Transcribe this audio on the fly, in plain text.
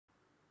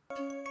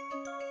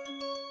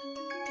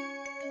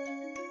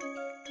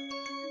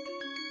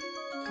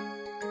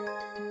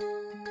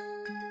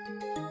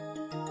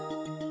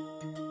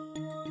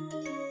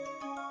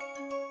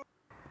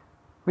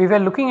We were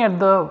looking at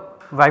the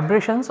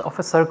vibrations of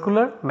a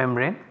circular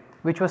membrane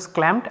which was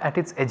clamped at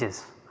its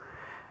edges.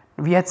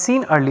 We had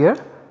seen earlier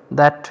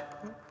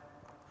that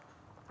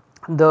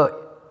the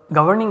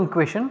governing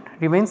equation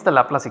remains the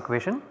Laplace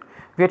equation.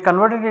 We had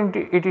converted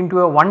it into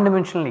a one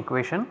dimensional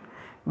equation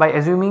by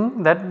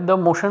assuming that the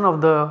motion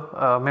of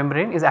the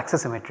membrane is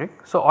axisymmetric.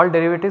 So, all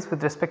derivatives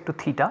with respect to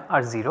theta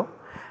are 0,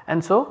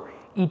 and so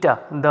eta,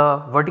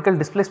 the vertical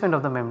displacement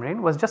of the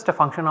membrane, was just a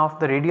function of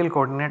the radial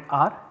coordinate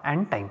r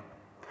and time.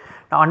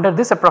 Now, under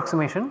this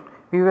approximation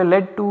we were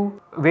led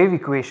to wave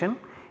equation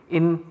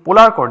in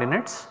polar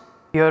coordinates,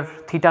 here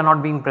theta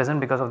not being present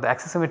because of the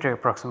axisymmetry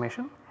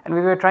approximation, and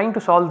we were trying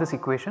to solve this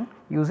equation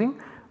using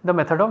the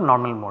method of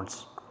normal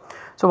modes.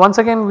 So, once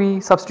again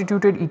we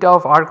substituted eta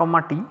of r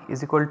comma t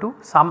is equal to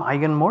some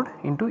eigen mode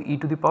into e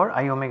to the power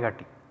I omega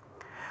t.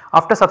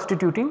 After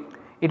substituting,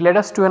 it led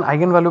us to an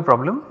eigenvalue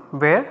problem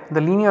where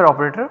the linear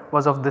operator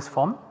was of this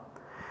form.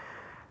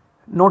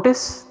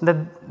 Notice that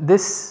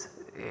this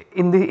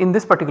in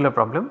this particular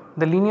problem,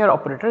 the linear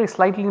operator is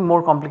slightly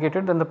more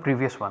complicated than the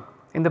previous one.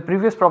 In the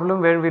previous problem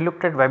where we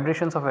looked at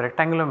vibrations of a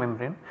rectangular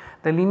membrane,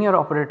 the linear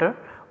operator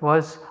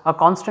was a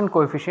constant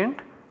coefficient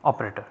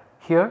operator.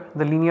 Here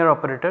the linear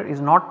operator is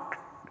not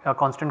a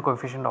constant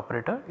coefficient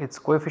operator, its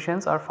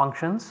coefficients are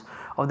functions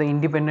of the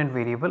independent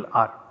variable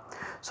r.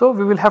 So,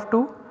 we will have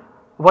to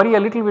worry a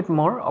little bit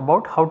more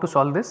about how to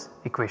solve this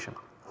equation.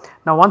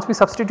 Now, once we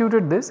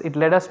substituted this, it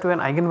led us to an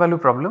eigenvalue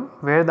problem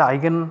where the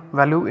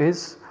eigenvalue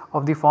is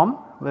of the form,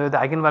 where the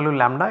eigenvalue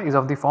lambda is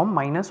of the form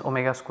minus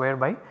omega square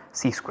by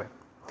c square.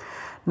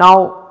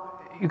 Now,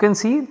 you can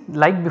see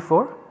like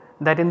before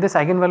that in this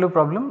eigenvalue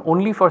problem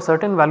only for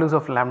certain values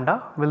of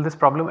lambda will this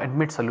problem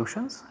admit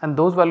solutions, and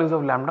those values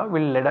of lambda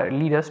will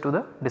lead us to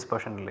the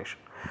dispersion relation.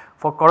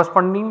 For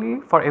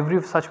correspondingly for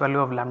every such value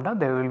of lambda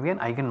there will be an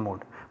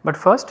eigenmode, but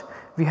first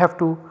we have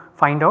to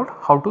find out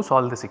how to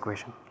solve this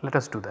equation. Let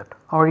us do that.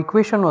 Our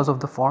equation was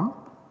of the form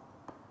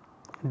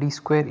d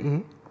square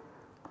a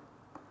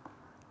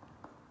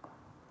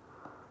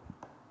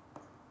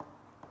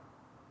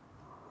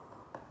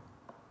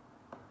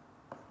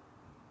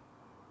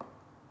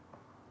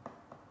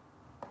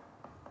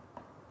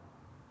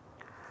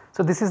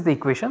So, this is the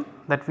equation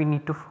that we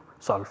need to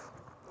solve.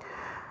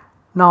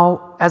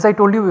 Now, as I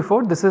told you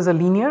before, this is a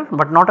linear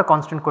but not a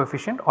constant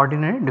coefficient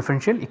ordinary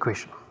differential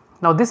equation.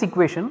 Now, this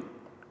equation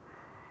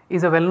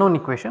is a well known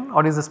equation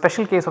or is a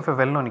special case of a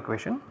well known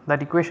equation.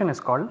 That equation is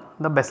called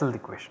the Bessel's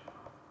equation.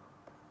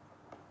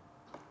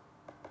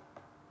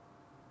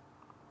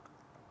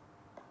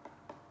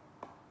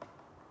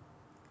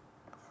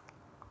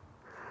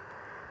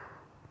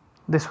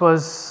 This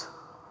was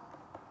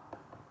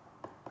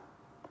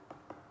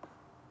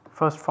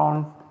first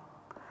found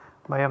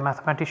by a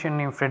mathematician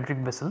named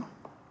Frederick Bessel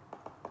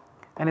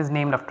and is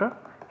named after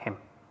him.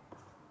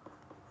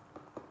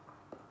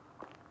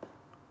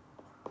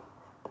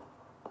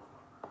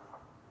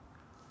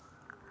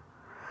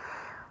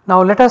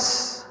 Now, let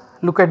us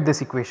look at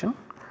this equation.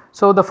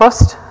 So, the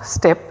first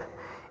step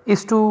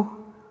is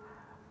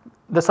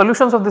the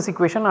solutions of this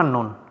equation are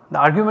known, the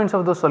arguments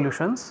of those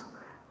solutions,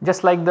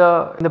 just like in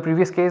the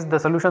previous case the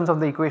solutions of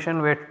the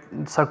equation were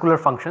circular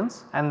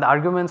functions and the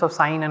arguments of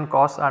sine and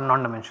cos are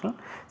non-dimensional.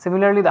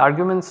 Similarly, the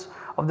arguments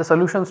of the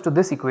solutions to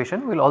this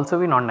equation will also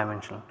be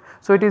non-dimensional.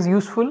 So, it is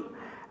useful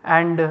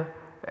and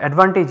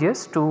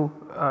advantageous to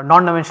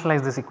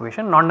non-dimensionalize this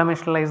equation,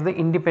 non-dimensionalize the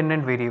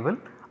independent variable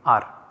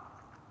r.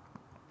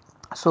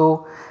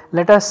 So,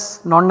 let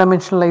us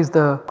non-dimensionalize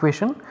the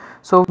equation.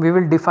 So, we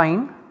will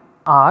define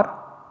r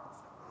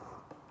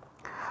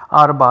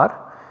bar,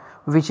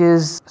 which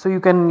is, so you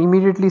can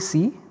immediately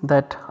see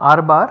that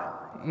r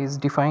bar is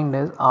defined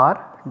as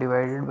r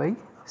divided by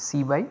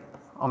c by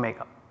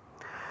omega.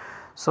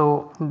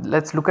 So,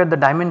 let us look at the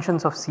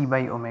dimensions of c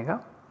by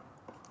omega.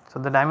 So,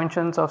 the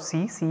dimensions of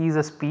c is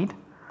a speed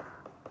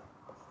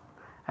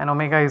and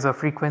omega is a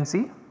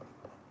frequency.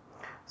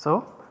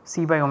 So,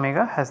 c by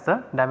omega has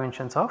the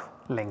dimensions of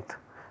length.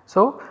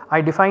 So,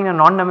 I define a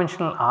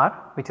non-dimensional r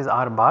which is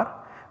r bar,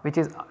 which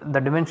is the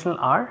dimensional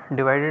r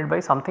divided by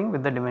something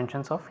with the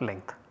dimensions of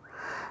length.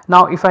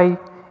 Now, if I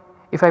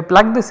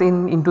plug this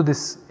into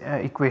this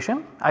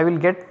equation, I will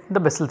get the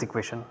Bessel's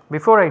equation.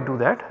 Before I do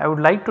that, I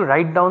would like to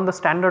write down the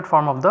standard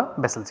form of the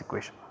Bessel's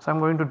equation. So, I am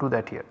going to do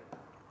that here.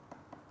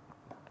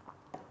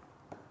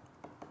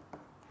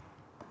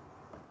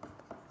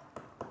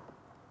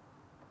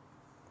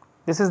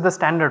 This is the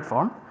standard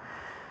form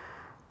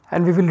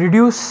and we will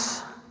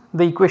reduce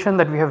the equation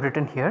that we have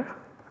written here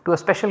to a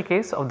special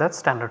case of that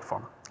standard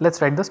form. Let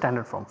us write the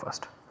standard form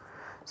first.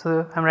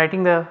 So, I am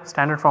writing the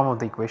standard form of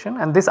the equation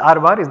and this r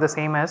bar is the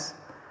same as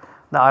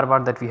the r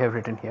bar that we have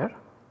written here,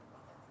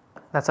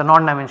 that is a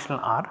non-dimensional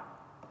r.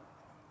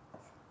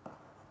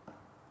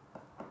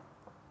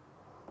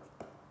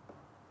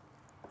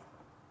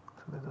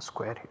 So, there is a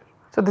square here.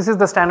 So, this is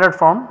the standard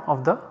form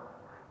of the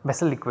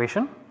Bessel's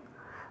equation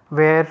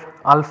where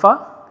alpha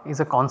is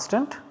a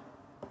constant.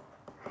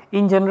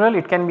 In general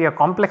it can be a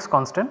complex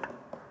constant.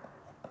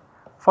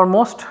 For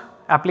most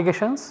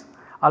applications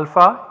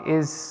alpha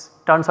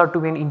turns out to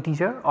be an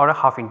integer or a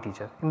half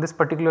integer. In this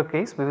particular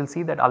case we will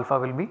see that alpha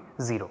will be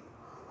 0.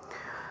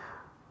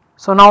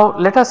 So now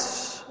let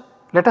us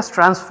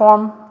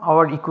transform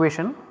our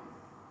equation.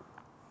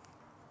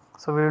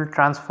 So we will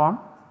transform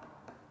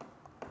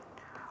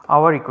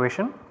our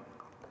equation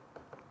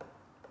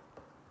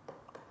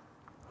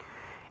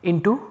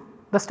into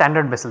the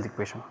standard Bessel's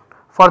equation.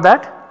 For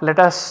that let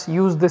us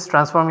use this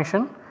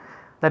transformation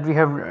that we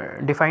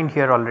have defined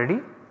here already,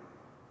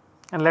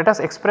 and let us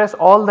express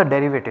all the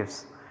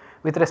derivatives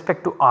with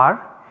respect to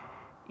r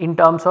in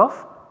terms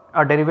of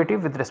a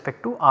derivative with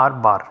respect to r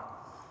bar.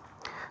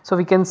 So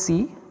we can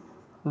see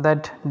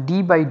that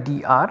d by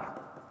dr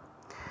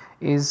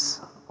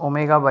is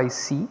omega by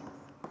c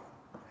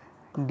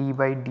d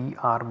by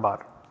dr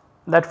bar.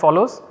 That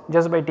follows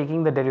just by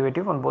taking the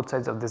derivative on both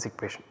sides of this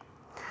equation.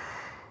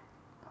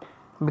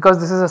 Because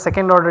this is a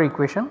second order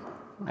equation,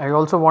 I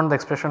also want the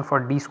expression for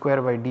d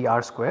square by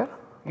dr square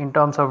in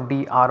terms of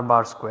dr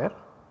bar square,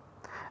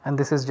 and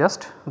this is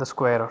just the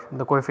square,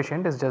 the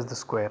coefficient is just the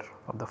square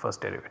of the first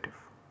derivative.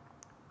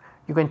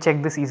 You can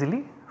check this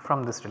easily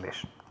from this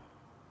relation.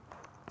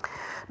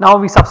 Now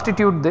we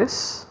substitute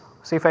this.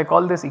 So if I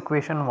call this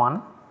equation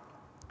 1,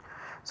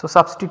 so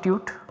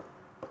substitute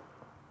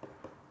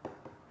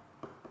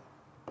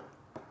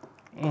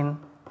in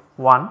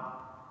 1,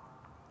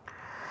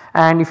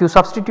 and if you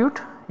substitute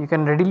you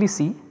can readily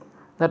see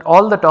that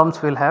all the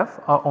terms will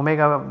have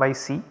omega by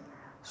c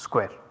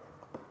square.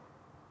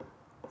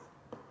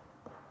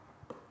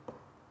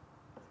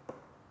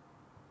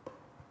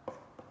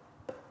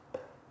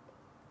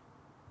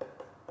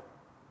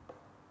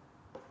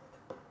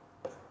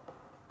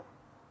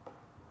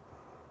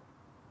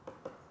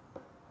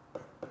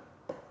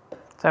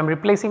 So, I am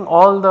replacing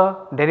all the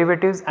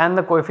derivatives and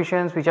the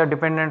coefficients which are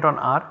dependent on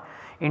r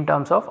in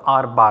terms of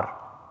r bar,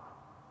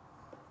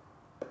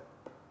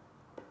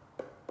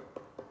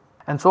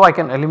 and so I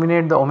can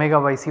eliminate the omega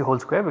by c whole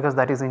square because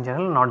that is in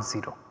general not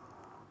 0.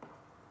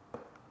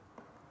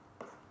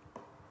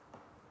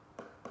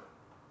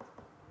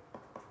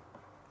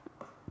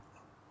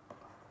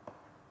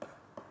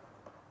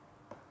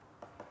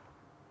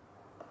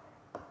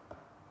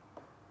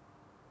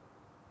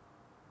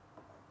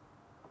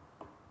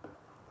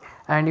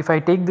 And if I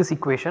take this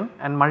equation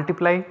and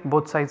multiply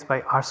both sides by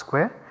r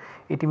square,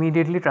 it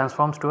immediately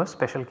transforms to a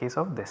special case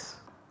of this.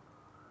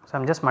 So, I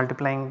am just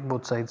multiplying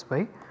both sides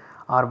by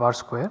r bar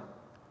square.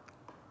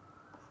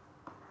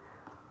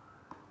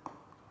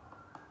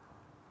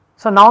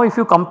 So, now if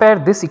you compare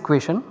this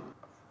equation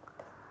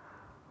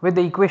with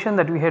the equation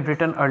that we had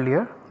written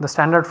earlier, the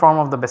standard form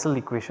of the Bessel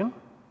equation,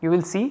 you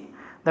will see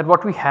that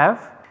what we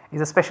have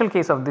is a special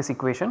case of this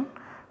equation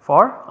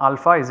for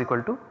alpha is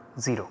equal to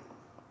 0.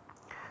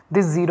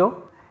 This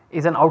 0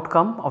 is an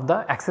outcome of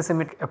the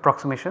axisymmetric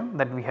approximation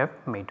that we have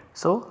made.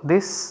 So,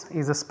 this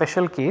is a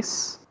special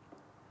case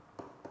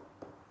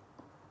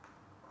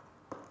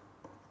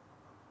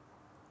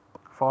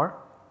for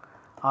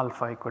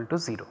alpha equal to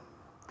 0.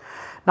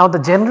 Now, the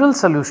general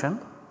solution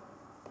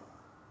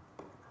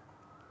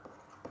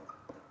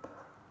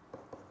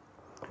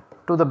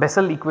to the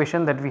Bessel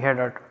equation that we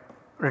had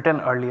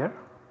written earlier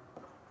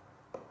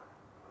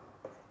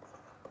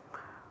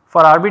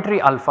for arbitrary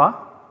alpha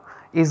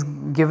is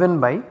given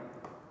by,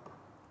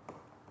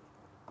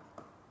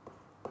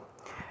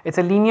 it is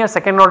a linear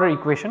second order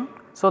equation.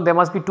 So, there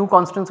must be 2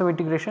 constants of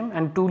integration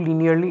and 2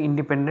 linearly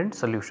independent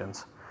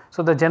solutions.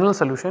 So, the general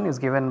solution is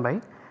given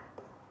by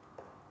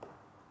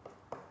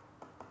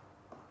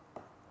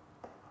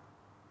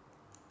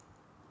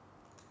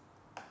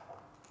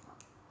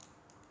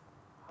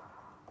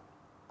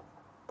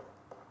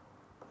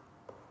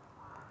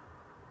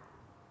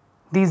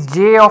these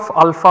j of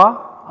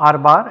alpha r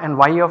bar and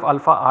y of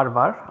alpha r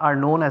bar are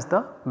known as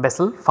the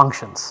Bessel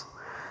functions.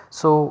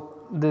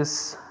 So,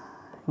 this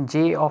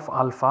j of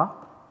alpha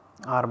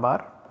r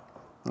bar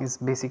is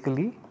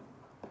basically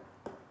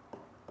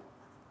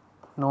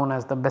known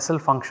as the Bessel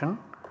function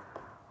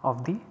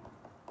of the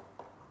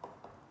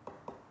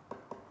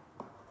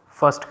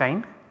first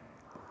kind,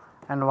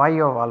 and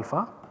y of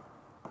alpha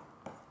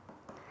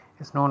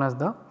is known as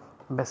the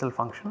Bessel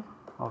function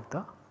of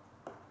the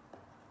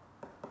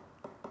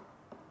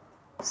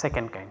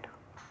second kind.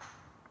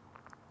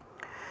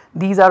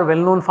 These are well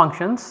known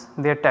functions,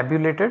 they are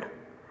tabulated.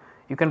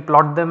 You can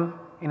plot them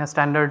in a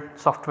standard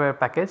software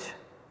package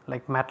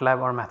like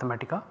MATLAB or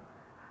Mathematica,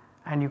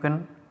 and you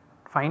can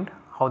find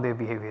how their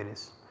behavior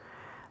is.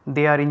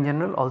 They are in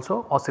general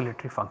also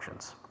oscillatory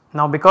functions.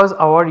 Now, because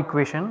our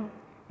equation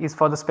is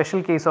for the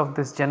special case of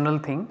this general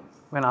thing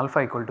when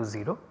alpha equal to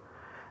 0,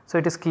 so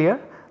it is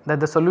clear that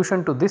the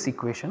solution to this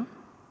equation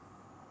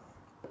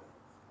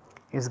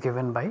is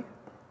given by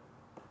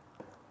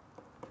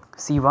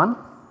C1,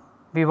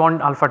 we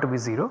want alpha to be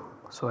 0.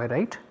 So, I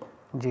write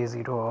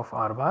J0 of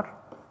r bar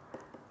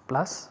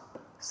plus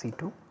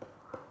C2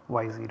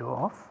 Y0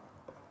 of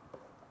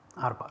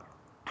r bar.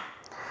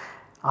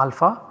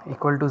 alpha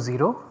equal to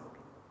 0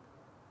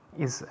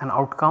 is an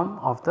outcome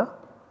of the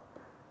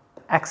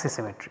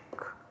axisymmetric.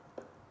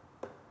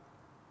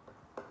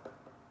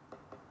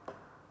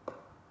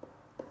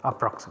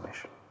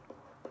 Approximation.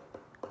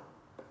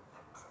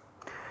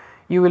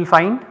 You will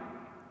find,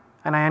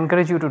 and I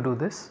encourage you to do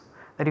this,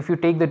 that if you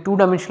take the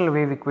 2-dimensional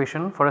wave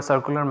equation for a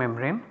circular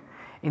membrane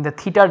in the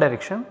theta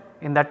direction,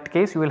 in that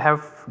case you will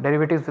have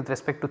derivatives with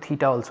respect to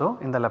theta also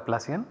in the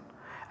Laplacian,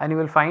 and you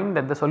will find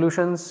that the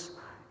solutions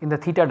in the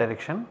theta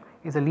direction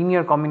is a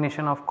linear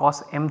combination of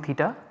cos m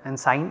theta and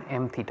sin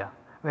m theta,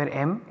 where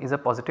m is a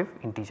positive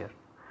integer.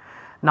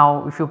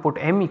 Now if you put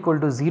m equal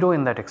to 0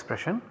 in that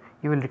expression,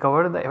 you will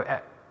recover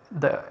the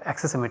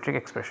axisymmetric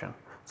expression.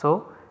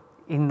 So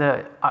in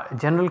the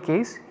general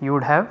case you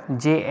would have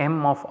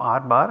Jm of r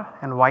bar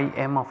and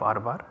Ym of r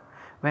bar.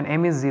 When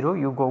m is 0,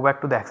 you go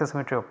back to the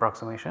axisymmetric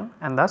approximation,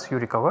 and thus you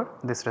recover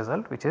this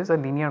result, which is a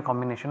linear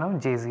combination of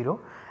J0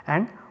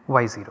 and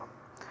Y0.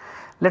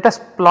 Let us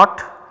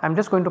plot, I am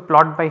just going to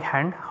plot by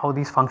hand how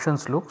these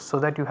functions look, so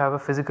that you have a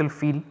physical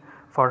feel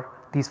for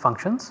these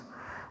functions.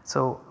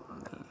 So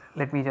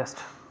let me just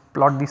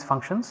plot these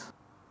functions.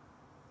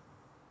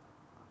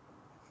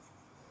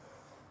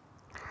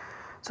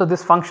 So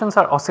these functions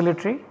are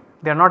oscillatory,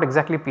 they are not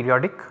exactly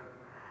periodic,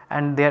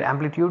 and their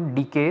amplitude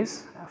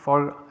decays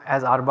for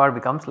as r bar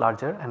becomes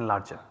larger and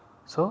larger.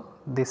 So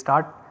they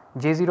start,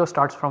 J0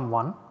 starts from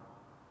 1,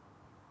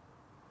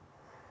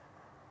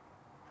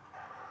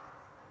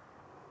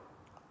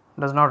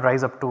 does not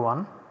rise up to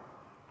 1,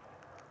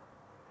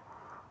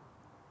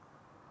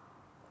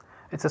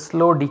 it is a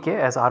slow decay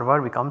as r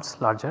bar becomes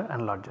larger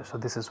and larger. So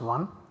this is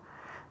 1,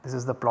 this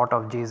is the plot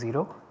of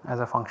J0 as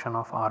a function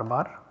of r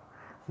bar,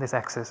 this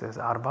axis is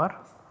r bar,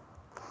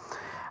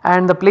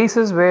 and the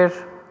places where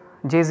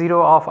J0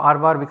 of r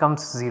bar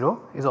becomes 0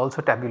 is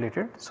also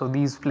tabulated. So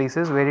these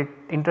places where it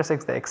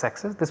intersects the x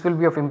axis, this will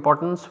be of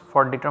importance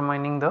for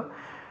determining the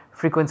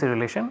frequency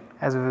relation,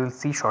 as we will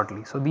see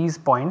shortly. So these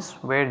points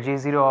where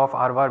J0 of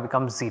r bar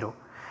becomes 0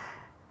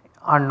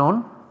 are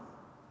known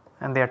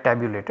and they are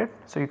tabulated.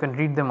 So you can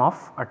read them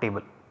off a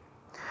table.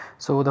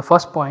 So the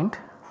first point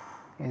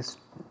is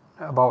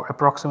about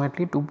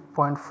approximately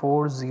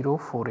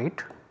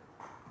 2.4048,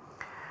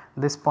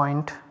 this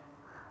point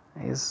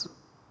is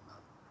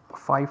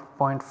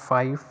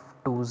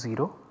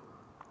 5.520,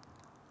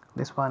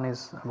 this one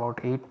is about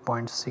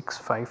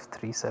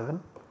 8.6537,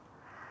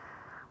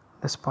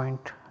 this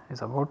point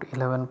is about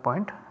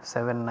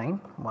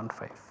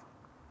 11.7915.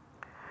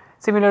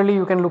 Similarly,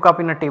 you can look up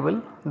in a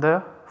table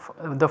the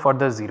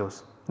further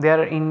zeros, they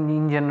are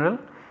in general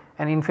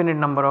an infinite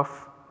number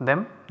of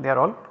them, they are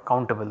all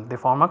countable, they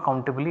form a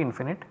countably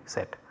infinite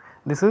set.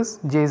 This is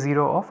J0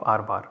 of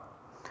r bar.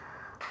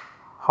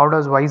 How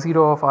does Y0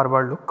 of r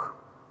bar look?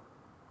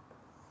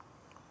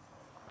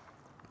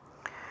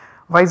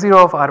 Y0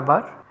 of r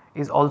bar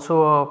is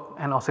also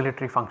an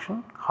oscillatory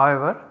function,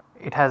 however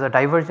it has a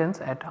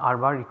divergence at r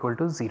bar equal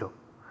to 0.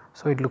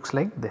 So it looks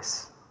like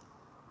this.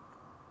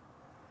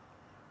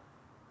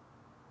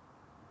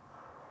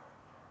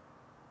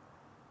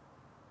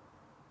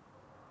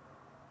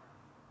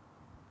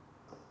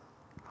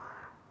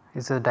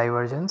 Is a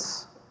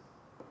divergence,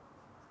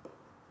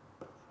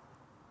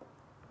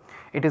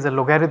 it is a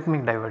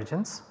logarithmic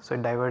divergence. So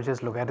it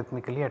diverges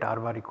logarithmically at r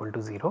bar equal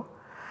to 0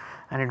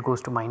 and it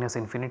goes to minus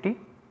infinity,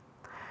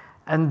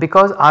 and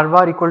because r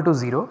bar equal to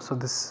 0, so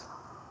this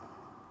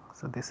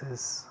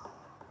is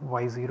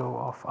Y0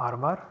 of r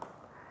bar,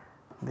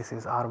 this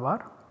is r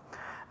bar.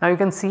 Now you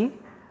can see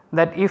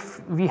that if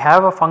we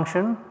have a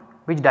function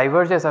which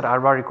diverges at r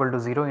bar equal to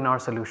 0 in our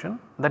solution,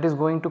 that is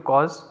going to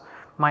cause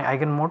my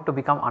eigenmode to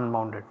become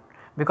unbounded,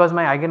 because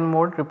my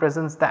eigenmode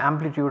represents the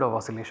amplitude of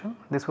oscillation.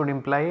 This would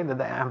imply that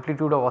the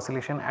amplitude of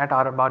oscillation at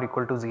r bar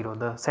equal to 0,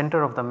 the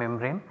center of the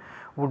membrane,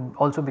 would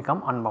also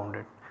become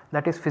unbounded.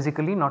 That is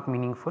physically not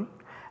meaningful,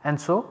 and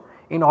so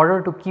in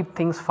order to keep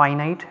things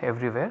finite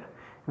everywhere,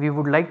 we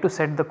would like to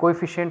set the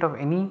coefficient of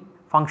any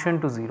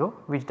function to 0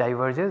 which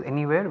diverges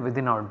anywhere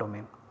within our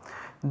domain.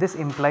 This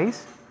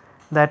implies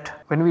that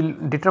when we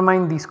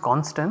determine these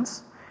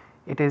constants,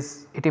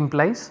 it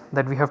implies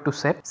that we have to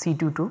set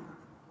C2 to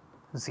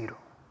 0,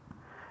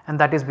 and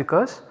that is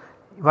because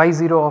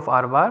Y0 of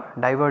r bar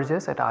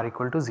diverges at r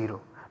equal to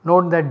 0.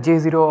 Note that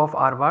J0 of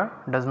r bar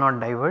does not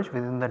diverge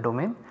within the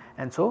domain,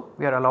 and so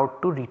we are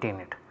allowed to retain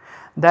it.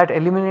 That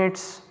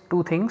eliminates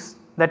two things,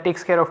 that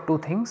takes care of two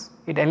things.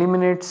 It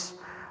eliminates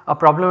a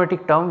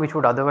problematic term which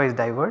would otherwise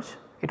diverge.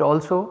 It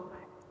also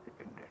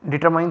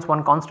determines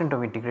one constant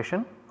of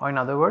integration, or in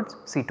other words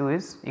C2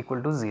 is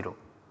equal to 0.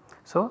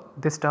 So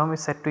this term is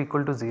set to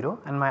equal to 0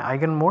 and my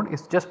eigenmode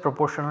is just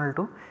proportional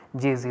to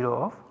J0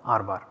 of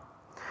r bar.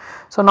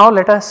 So now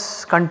let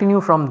us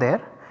continue from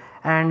there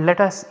and let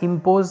us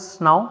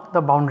impose now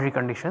the boundary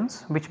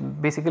conditions, which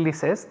basically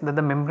says that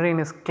the membrane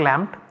is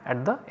clamped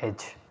at the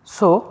edge.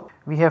 So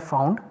we have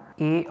found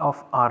A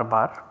of r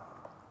bar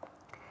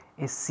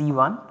is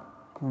C1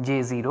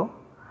 J0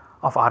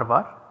 of r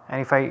bar,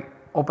 and if I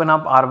open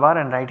up r bar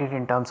and write it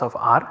in terms of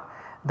r,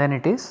 then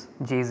it is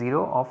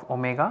J0 of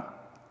omega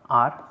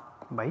r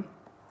by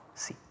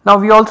C. Now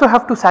we also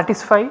have to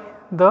satisfy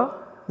the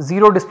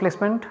 0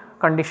 displacement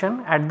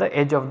condition at the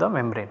edge of the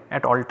membrane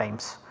at all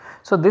times.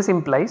 So this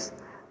implies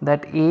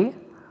that A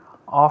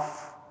of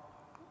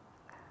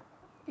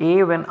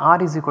A when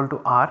r is equal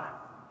to r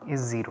is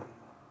 0.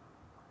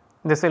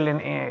 This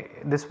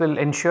will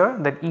ensure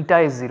that eta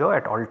is 0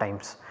 at all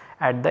times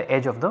at the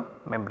edge of the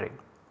membrane.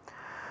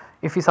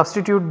 If we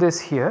substitute this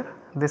here,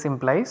 this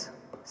implies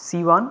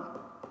C1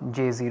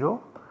 J0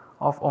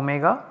 of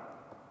omega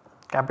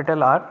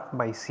capital R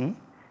by C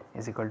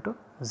is equal to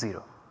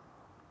 0.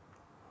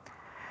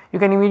 You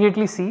can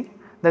immediately see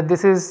that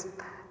this is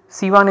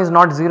C1 is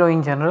not 0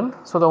 in general.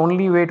 So, the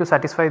only way to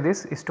satisfy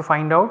this is to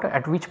find out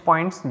at which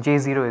points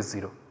J0 is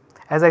 0.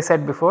 As I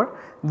said before,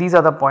 these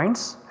are the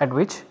points at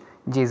which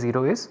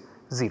J0 is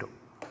 0.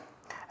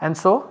 And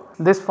so,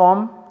 this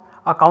form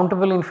a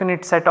countable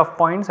infinite set of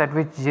points at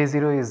which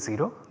J0 is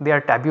 0, they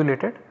are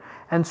tabulated,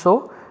 and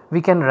so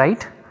we can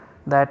write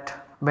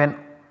that when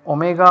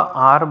omega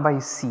r by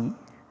C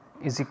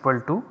is equal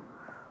to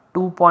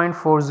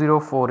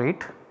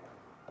 2.4048,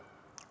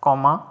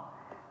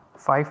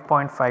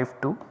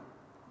 5.52,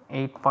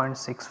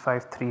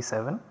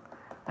 8.6537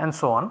 and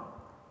so on,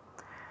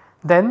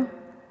 then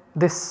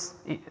this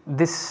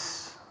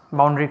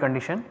boundary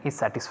condition is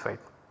satisfied.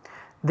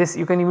 This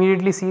you can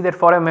immediately see that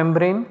for a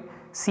membrane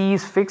C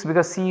is fixed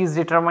because C is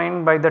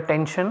determined by the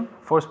tension,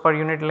 force per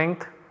unit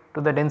length,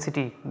 to the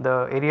density,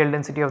 the areal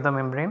density of the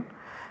membrane.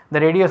 The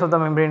radius of the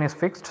membrane is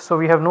fixed. So,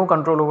 we have no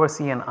control over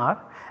C and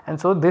R, and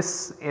so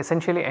this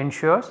essentially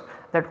ensures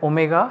that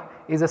omega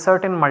is a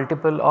certain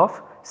multiple of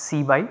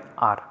C by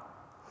R.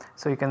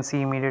 So, you can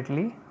see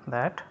immediately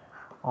that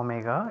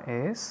omega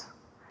is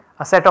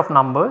a set of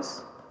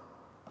numbers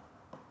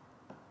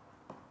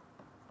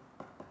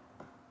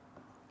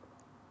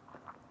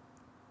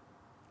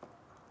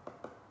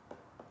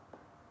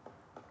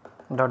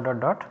dot dot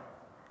dot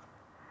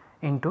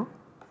into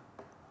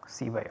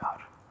C by R.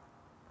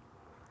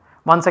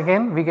 Once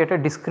again we get a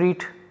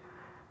discrete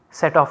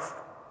set of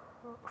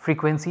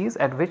frequencies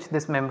at which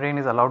this membrane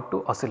is allowed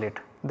to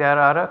oscillate. There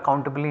are a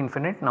countably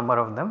infinite number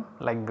of them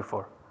like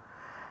before.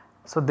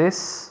 So,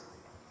 this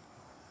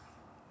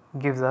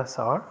gives us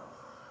our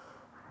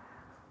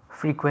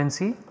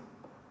frequency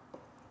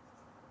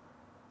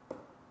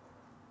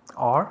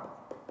or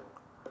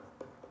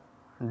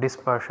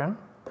dispersion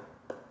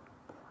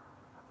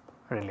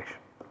relation.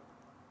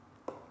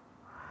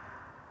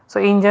 So,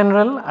 in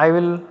general I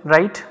will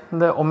write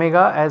the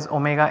omega as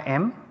omega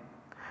m,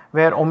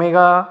 where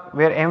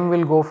m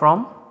will go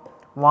from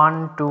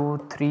 1,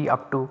 2, 3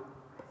 up to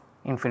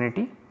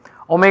infinity.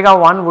 Omega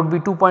 1 would be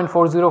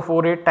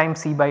 2.4048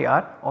 times C by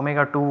R,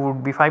 omega 2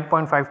 would be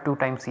 5.52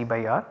 times C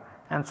by R,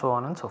 and so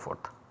on and so forth.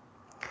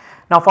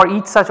 Now, for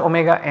each such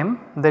omega m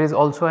there is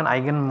also an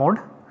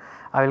eigenmode.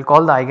 I will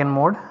call the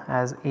eigenmode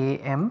as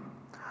am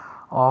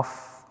of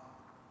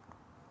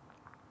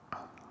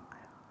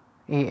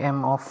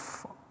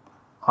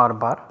r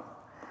bar,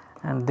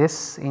 and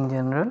this in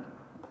general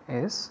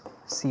is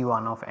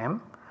C1 of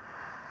m.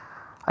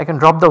 I can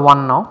drop the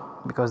 1 now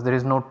because there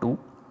is no 2,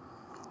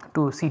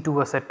 C2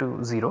 was set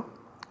to 0.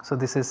 So,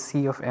 this is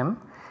C of m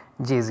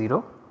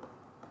J0,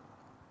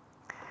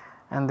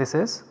 and this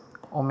is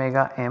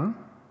omega m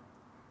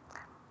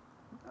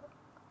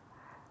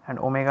and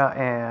omega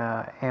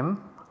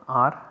m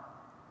r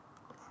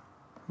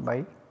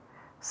by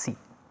C.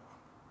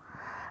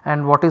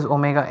 And what is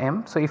omega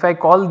m? So, if I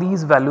call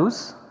these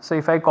values,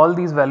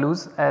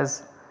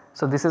 as,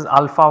 so this is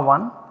alpha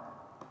 1,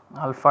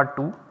 alpha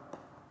 2,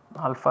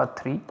 alpha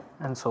 3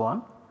 and so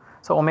on.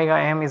 So, omega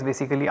m is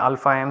basically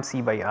alpha m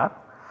C by R.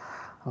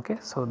 Okay.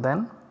 So,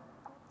 then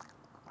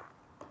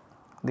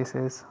this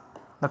is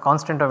the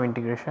constant of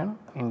integration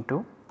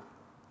into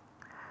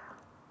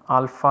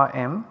alpha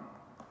m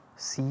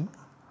C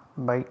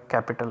by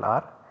capital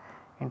R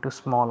into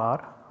small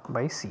r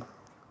by C.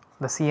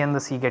 The C and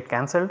the C get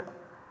cancelled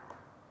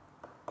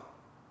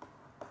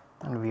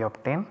and we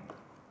obtain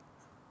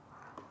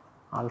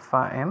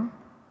alpha m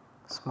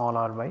small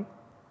r by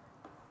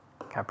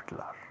capital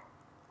R.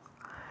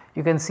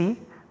 You can see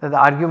that the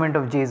argument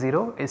of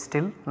J0 is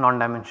still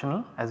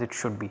non-dimensional as it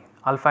should be.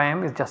 Alpha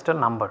m is just a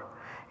number,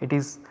 it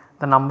is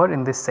the number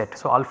in this set.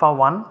 So, alpha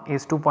 1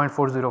 is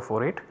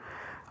 2.4048,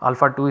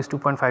 alpha 2 is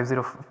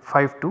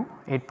 2.5052,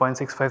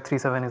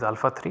 8.6537 is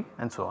alpha 3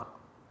 and so on.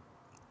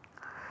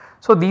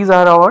 So, these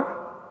are our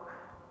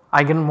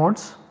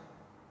eigenmodes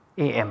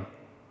am.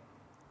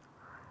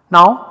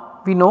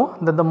 Now, we know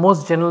that the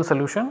most general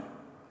solution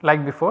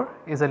like before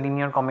is a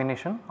linear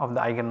combination of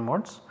the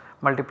eigenmodes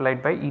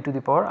multiplied by e to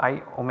the power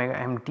I omega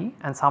m t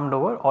and summed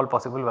over all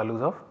possible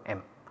values of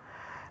m.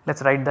 Let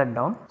us write that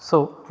down.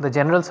 So, the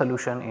general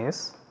solution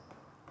is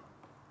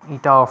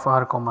eta of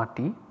r comma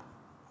t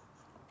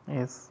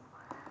is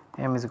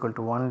m is equal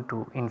to 1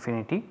 to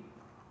infinity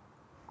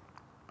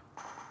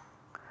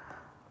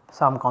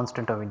some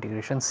constant of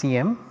integration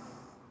Cm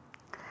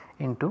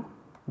into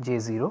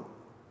J0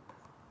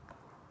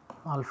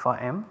 alpha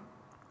m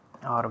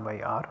r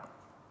by r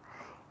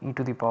e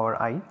to the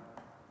power I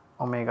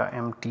omega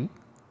m t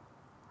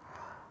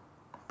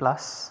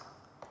plus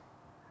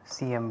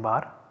Cm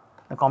bar,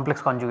 the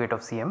complex conjugate of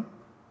Cm.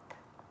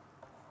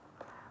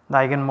 The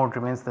eigenmode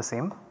remains the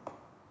same.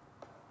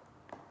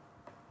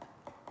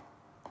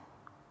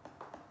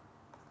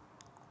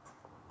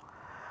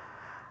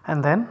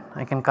 And then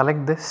I can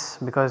collect this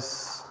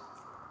because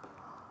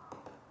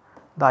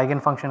the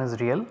eigenfunction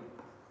is real.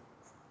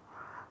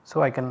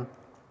 So, I can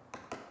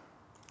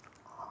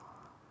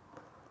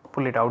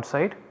pull it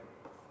outside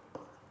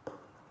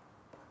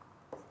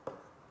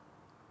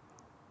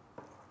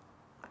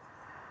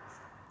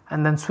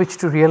and then switch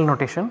to real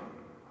notation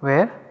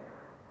where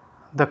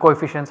the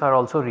coefficients are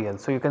also real.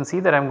 So, you can see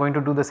that I am going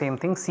to do the same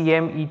thing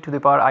Cm e to the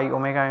power I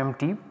omega m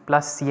t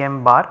plus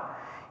Cm bar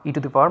e to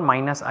the power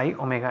minus I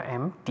omega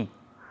m t.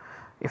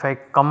 If I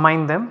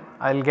combine them,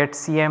 I will get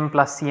Cm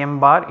plus Cm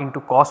bar into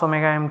cos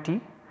omega m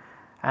t,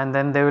 and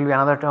then there will be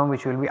another term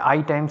which will be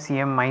I times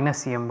Cm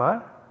minus Cm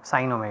bar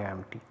sin omega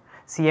m t.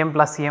 Cm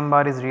plus Cm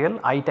bar is real,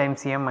 I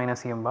times Cm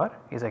minus Cm bar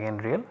is again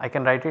real. I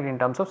can write it in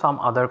terms of some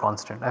other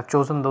constant. I have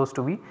chosen those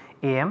to be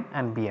Am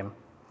and Bm,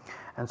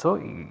 and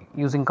so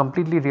using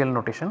completely real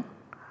notation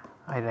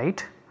I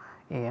write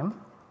Am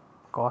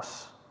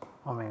cos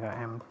omega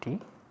m t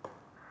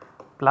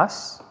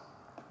plus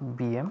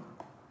Bm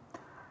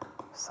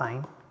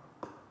sin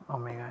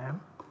omega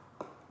m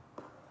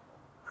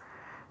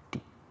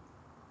t,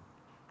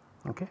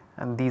 okay,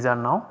 and these are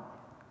now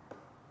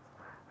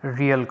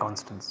real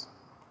constants.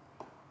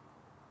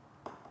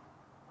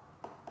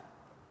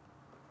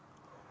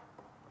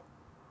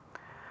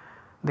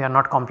 They are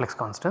not complex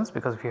constants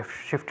because we have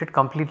shifted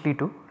completely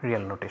to real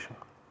notation.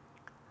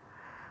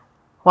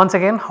 Once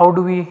again, how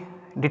do we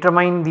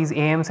determine these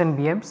Ams and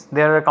Bms?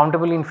 There are a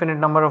countable infinite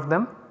number of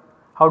them.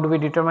 How do we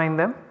determine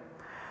them?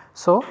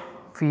 So,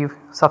 we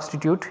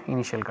substitute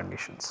initial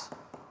conditions.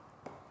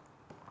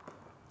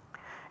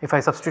 If I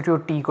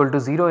substitute t equal to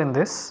 0 in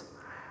this,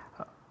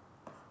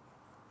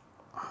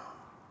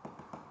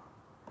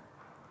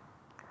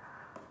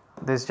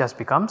 this just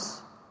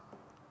becomes,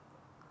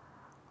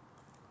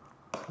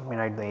 let me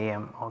write the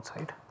Am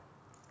outside,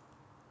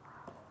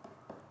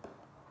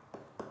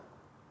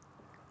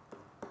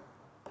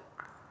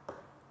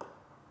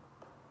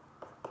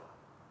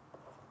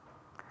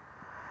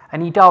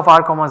 and eta of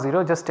r comma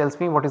 0 just tells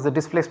me what is the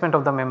displacement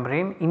of the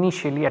membrane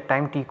initially at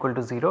time t equal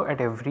to 0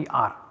 at every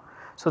r.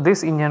 So,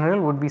 this in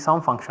general would be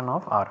some function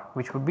of r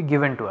which would be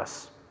given to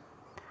us.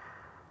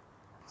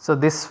 So,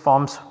 this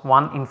forms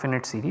one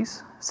infinite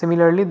series.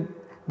 Similarly,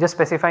 just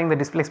specifying the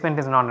displacement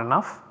is not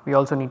enough, we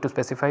also need to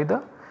specify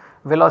the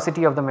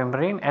velocity of the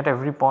membrane at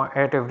every point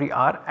at every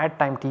r at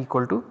time t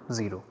equal to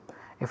 0.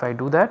 If I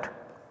do that,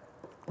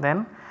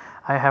 then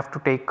I have to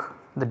take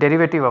the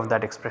derivative of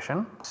that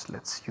expression. So,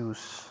 let us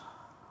use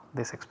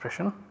this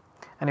expression,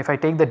 and if I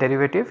take the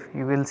derivative,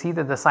 you will see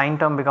that the sine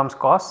term becomes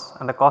cos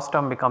and the cos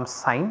term becomes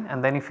sine,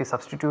 and then if we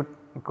substitute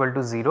equal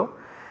to 0,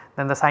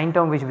 then the sine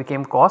term which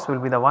became cos will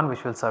be the one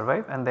which will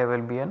survive, and there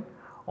will be an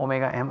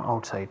omega m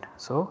outside.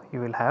 So, you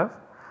will have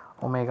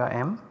omega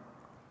m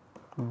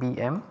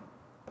Bm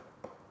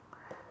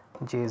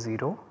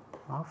J0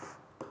 of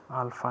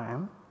alpha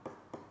m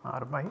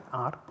r by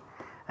r,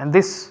 and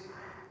this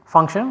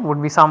function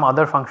would be some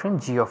other function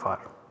g of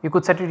r. You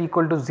could set it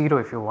equal to 0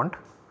 if you want,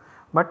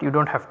 but you do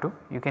not have to.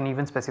 You can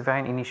even specify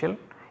an initial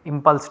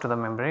impulse to the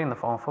membrane in the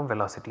form of a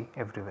velocity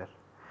everywhere.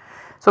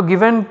 So,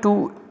 given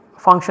two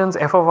functions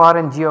f of r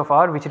and g of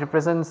r which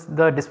represents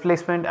the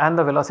displacement and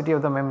the velocity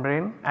of the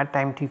membrane at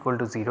time t equal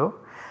to 0,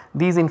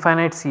 these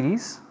infinite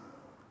series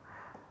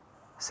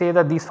say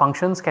that these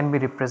functions can be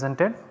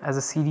represented as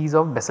a series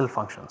of Bessel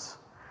functions.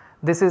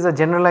 This is a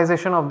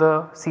generalization of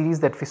the series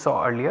that we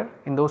saw earlier.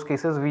 In those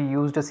cases we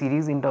used a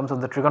series in terms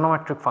of the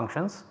trigonometric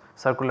functions,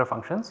 circular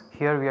functions.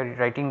 Here we are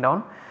writing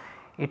down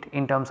it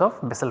in terms of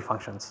Bessel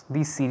functions.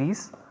 These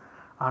series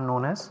are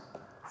known as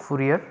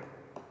Fourier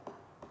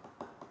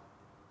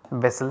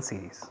Bessel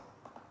series.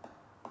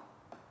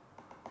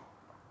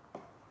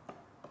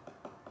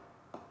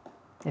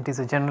 It is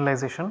a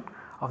generalization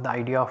of the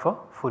idea of a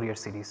Fourier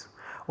series.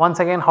 Once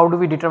again, how do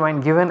we determine,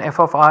 given f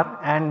of r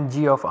and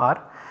g of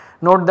r?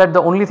 Note that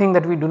the only thing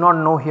that we do not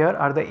know here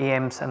are the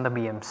Ams and the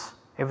Bms,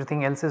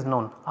 everything else is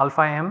known.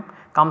 Alpha m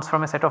comes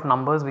from a set of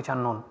numbers which are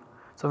known.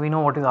 So, we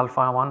know what is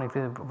alpha 1, it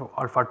is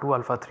alpha 2,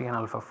 alpha 3 and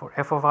alpha 4.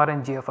 F of r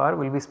and g of r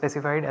will be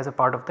specified as a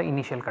part of the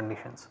initial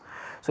conditions.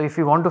 So, if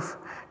we want to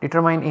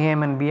determine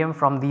Am and Bm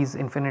from these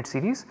infinite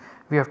series,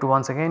 we have to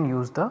once again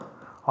use the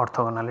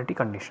orthogonality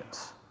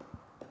conditions.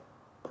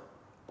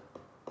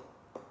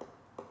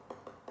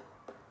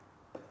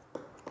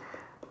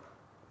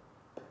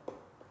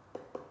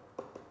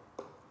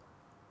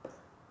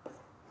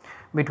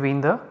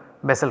 Between the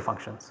Bessel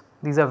functions.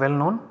 These are well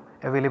known,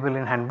 available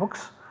in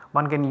handbooks,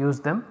 one can use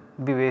them.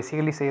 We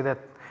basically say that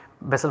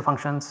Bessel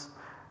functions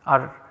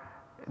are,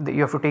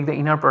 you have to take the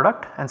inner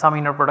product and some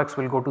inner products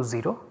will go to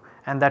 0,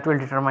 and that will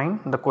determine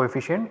the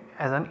coefficient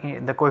as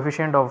the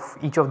coefficient of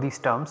each of these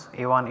terms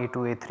a1,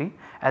 a2, a3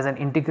 as an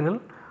integral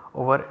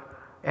over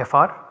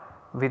fr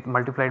with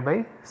multiplied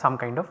by some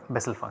kind of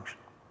Bessel function.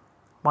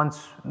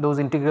 Once those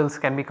integrals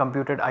can be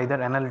computed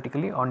either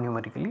analytically or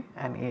numerically,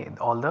 and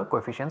all the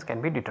coefficients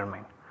can be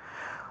determined.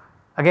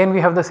 Again we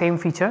have the same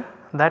feature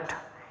that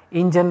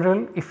in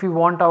general if we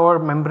want our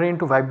membrane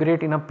to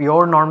vibrate in a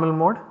pure normal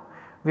mode,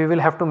 we will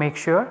have to make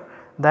sure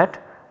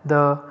that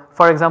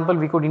for example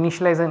we could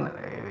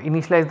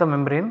initialize the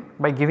membrane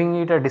by giving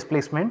it a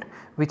displacement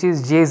which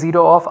is J0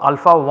 of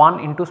alpha 1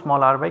 into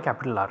small r by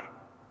capital R.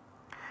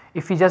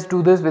 If we just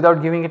do this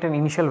without giving it an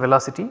initial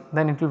velocity,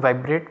 then it will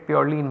vibrate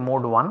purely in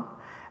mode 1,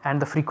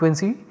 and the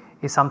frequency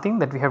is something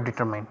that we have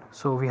determined.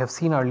 So, we have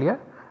seen earlier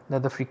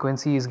that the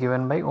frequency is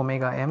given by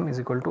omega m is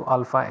equal to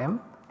alpha m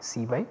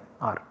c by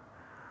r.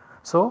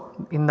 So,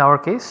 in our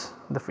case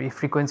the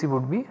frequency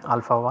would be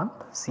alpha 1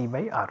 c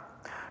by r.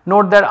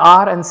 Note that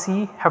r and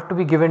c have to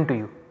be given to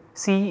you.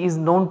 C is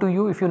known to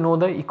you if you know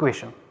the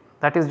equation,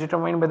 that is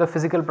determined by the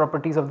physical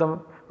properties of the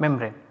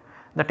membrane,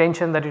 the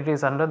tension that it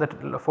is under,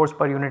 the force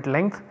per unit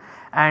length,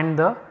 and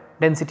the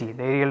density,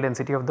 the areal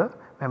density of the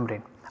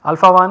membrane.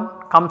 Alpha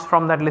 1 comes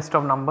from that list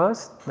of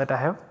numbers that I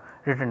have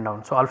written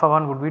down. So, alpha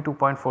 1 would be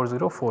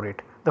 2.4048,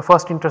 the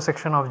first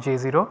intersection of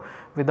J0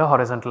 with the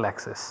horizontal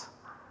axis.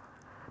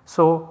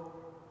 So,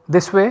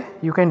 this way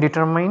you can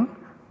determine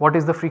what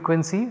is the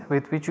frequency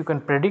with which you can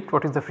predict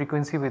what is the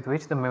frequency with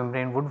which the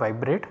membrane would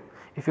vibrate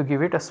if you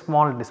give it a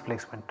small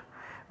displacement.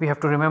 We have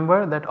to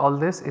remember that all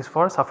this is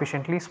for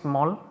sufficiently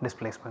small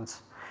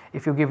displacements.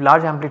 If you give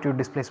large amplitude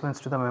displacements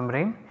to the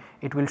membrane,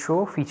 it will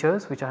show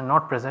features which are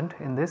not present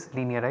in this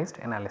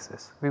linearized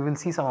analysis. We will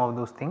see some of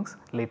those things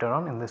later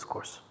on in this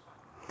course.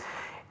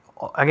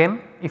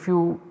 Again, if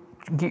you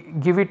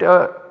give it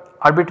a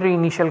arbitrary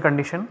initial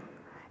condition,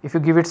 if you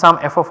give it some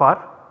f of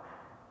r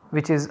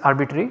which is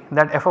arbitrary,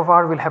 that f of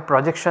r will have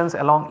projections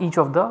along each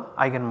of the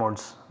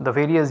eigenmodes, the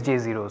various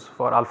J0s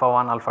for alpha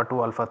 1, alpha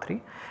 2, alpha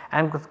 3,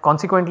 and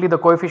consequently the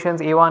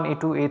coefficients a1,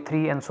 a2,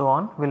 a3 and so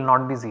on will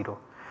not be 0.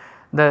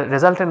 The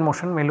resultant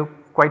motion may look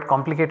quite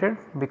complicated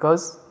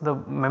because the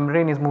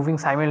membrane is moving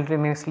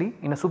simultaneously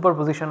in a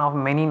superposition of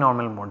many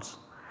normal modes.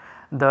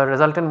 The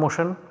resultant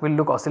motion will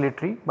look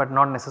oscillatory but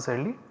not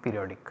necessarily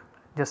periodic,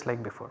 just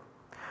like before.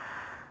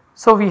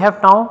 So, we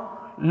have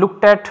now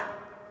looked at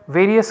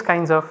various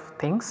kinds of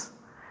things,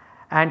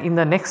 and in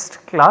the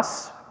next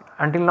class,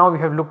 until now we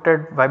have looked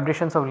at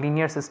vibrations of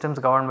linear systems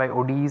governed by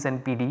ODEs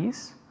and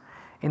PDEs.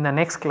 In the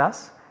next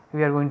class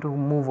we are going to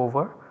move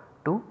over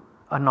to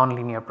a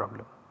nonlinear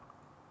problem.